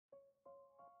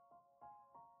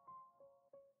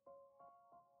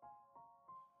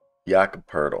Jakob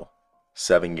Poeltl,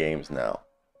 7 games now.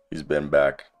 He's been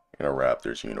back in a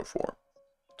Raptors uniform.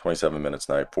 27 minutes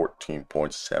tonight, 14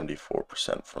 points,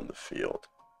 74% from the field.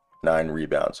 9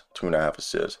 rebounds, 2.5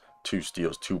 assists, 2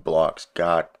 steals, 2 blocks.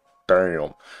 God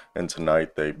damn. And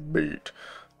tonight they beat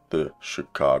the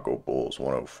Chicago Bulls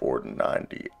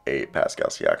 104-98. Pascal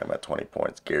Siakam at 20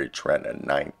 points, Gary Trent at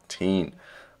 19.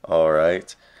 All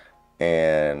right.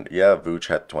 And yeah, Vooch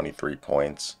had 23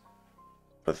 points.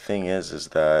 But the thing is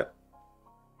that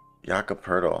Jakob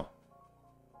Poeltl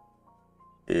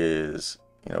is,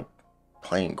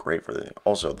 playing great for the.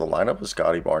 Also, the lineup with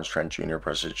Scotty Barnes, Trent Jr.,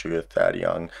 Precious Achiuwa, Thad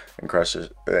Young, and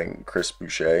Chris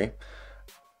Boucher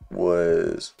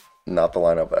was not the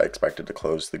lineup I expected to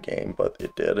close the game, but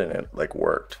it did, and it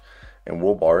worked. And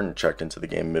Will Barton checked into the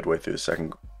game midway through the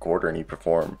second quarter, and he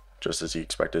performed just as he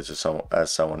expected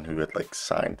as someone who had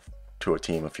signed to a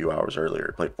team a few hours earlier.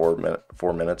 He played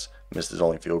 4 minutes, missed his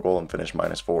only field goal, and finished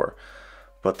 -4.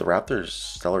 But the Raptors'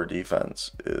 stellar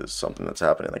defense is something that's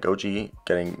happening. OG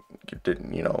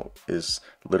is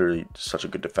literally such a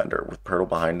good defender. With Poeltl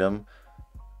behind him,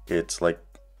 it's like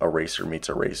a racer meets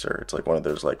a racer. It's like one of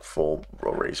those full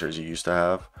racers you used to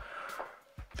have.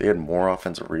 They had more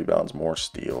offensive rebounds, more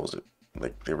steals.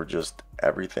 They were just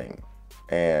everything.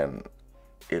 And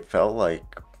it felt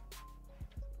like,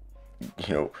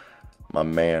 you know, my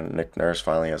man Nick Nurse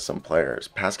finally has some players.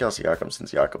 Pascal Siakam,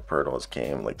 since Jakob Poeltl has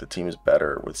came, the team is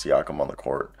better with Siakam on the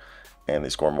court, and they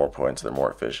score more points. They're more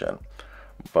efficient.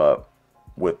 But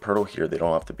with Poeltl here, they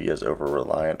don't have to be as over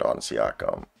reliant on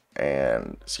Siakam.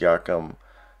 And Siakam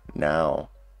now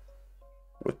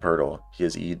with Poeltl, he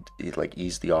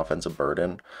eased the offensive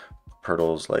burden.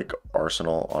 Poeltl's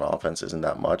arsenal on offense isn't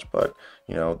that much, but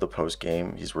the post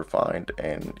game he's refined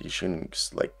and he's shooting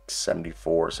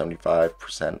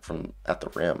 74-75% from at the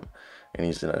rim, and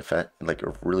he's a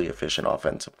really efficient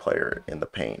offensive player in the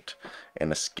paint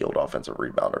and a skilled offensive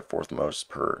rebounder, fourth most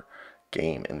per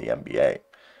game in the NBA.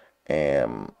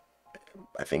 And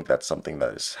I think that's something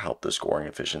that has helped the scoring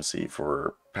efficiency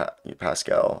for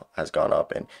Pascal has gone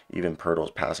up, and even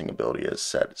Poeltl's passing ability has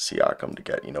set Siakam to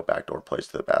get backdoor plays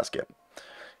to the basket.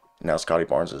 Now Scotty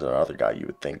Barnes is another guy you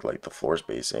would think the floor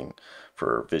spacing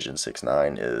for Vision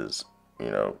 6'9" is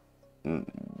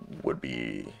would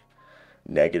be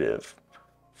negative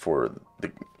for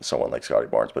someone like Scotty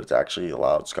Barnes, but it's actually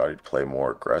allowed Scotty to play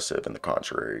more aggressive. In the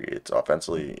contrary, it's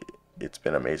offensively it's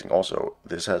been amazing. Also,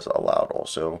 this has allowed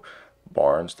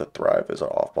Barnes to thrive as an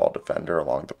off-ball defender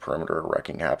along the perimeter,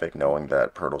 wrecking havoc, knowing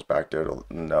that Poeltl's back there to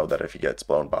know that if he gets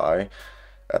blown by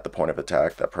at the point of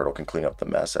attack, that Poeltl can clean up the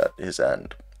mess at his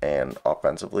end. And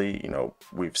offensively,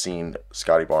 we've seen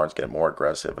Scotty Barnes get more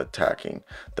aggressive, attacking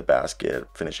the basket,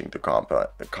 finishing the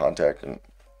contact, and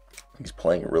he's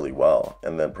playing really well.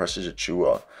 And then Precious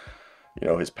Achiuwa,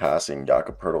 his passing,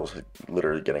 Jakob Poeltl's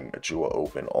literally getting Achiuwa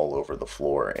open all over the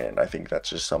floor, and I think that's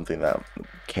just something that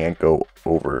can't go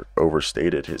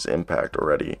overstated, his impact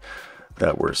already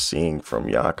that we're seeing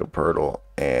from Jakob Poeltl.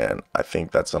 And I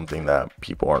think that's something that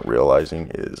people aren't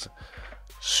realizing is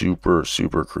super,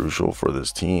 super crucial for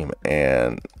this team.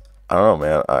 And I don't know,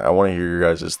 man, I want to hear your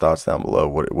guys' thoughts down below.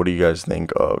 What do you guys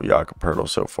think of Jakob Poeltl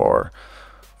so far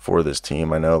for this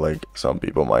team? I know some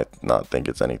people might not think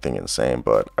it's anything insane,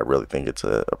 but I really think it's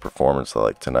a performance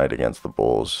tonight against the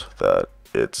Bulls that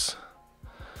it's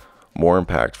more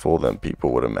impactful than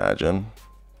people would imagine.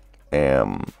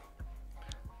 And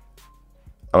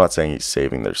I'm not saying he's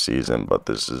saving their season, but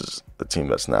this is the team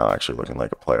that's now actually looking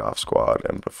like a playoff squad,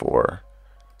 and before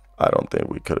I don't think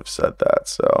we could have said that.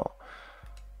 So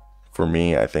for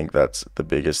me, I think that's the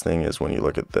biggest thing, is when you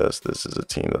look at this is a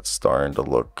team that's starting to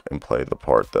look and play the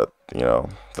part that,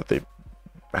 that they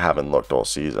haven't looked all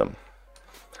season.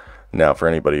 Now, for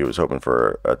anybody who was hoping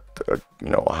for a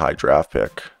high draft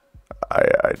pick,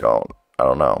 I don't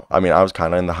know. I mean, I was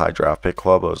kind of in the high draft pick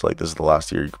club. I was like, this is the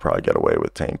last year you could probably get away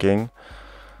with tanking,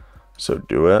 so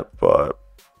do it. But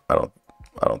I don't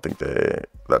think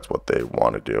that's what they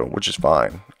want to do, which is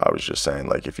fine. I was just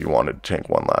saying, if you wanted to tank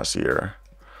one last year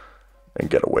and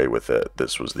get away with it,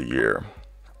 this was the year.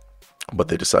 But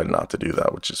they decided not to do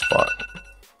that, which is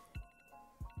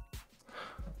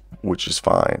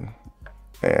fine.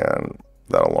 And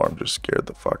that alarm just scared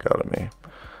the fuck out of me.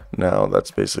 Now,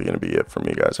 that's basically going to be it for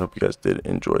me, guys. I hope you guys did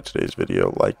enjoy today's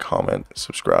video. Like, comment,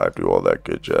 subscribe, do all that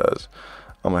good jazz.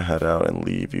 I'm going to head out and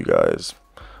leave you guys.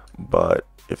 But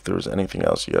if there was anything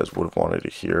else you guys would have wanted to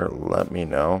hear, let me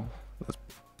know. That's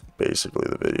basically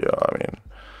the video. I mean,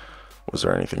 was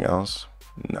there anything else?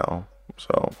 No.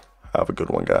 So have a good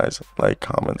one, guys. Like,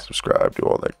 comment, subscribe, do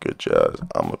all that good jazz.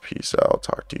 I'm a peace out.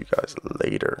 Talk to you guys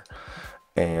later.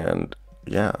 And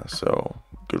yeah, so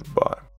goodbye.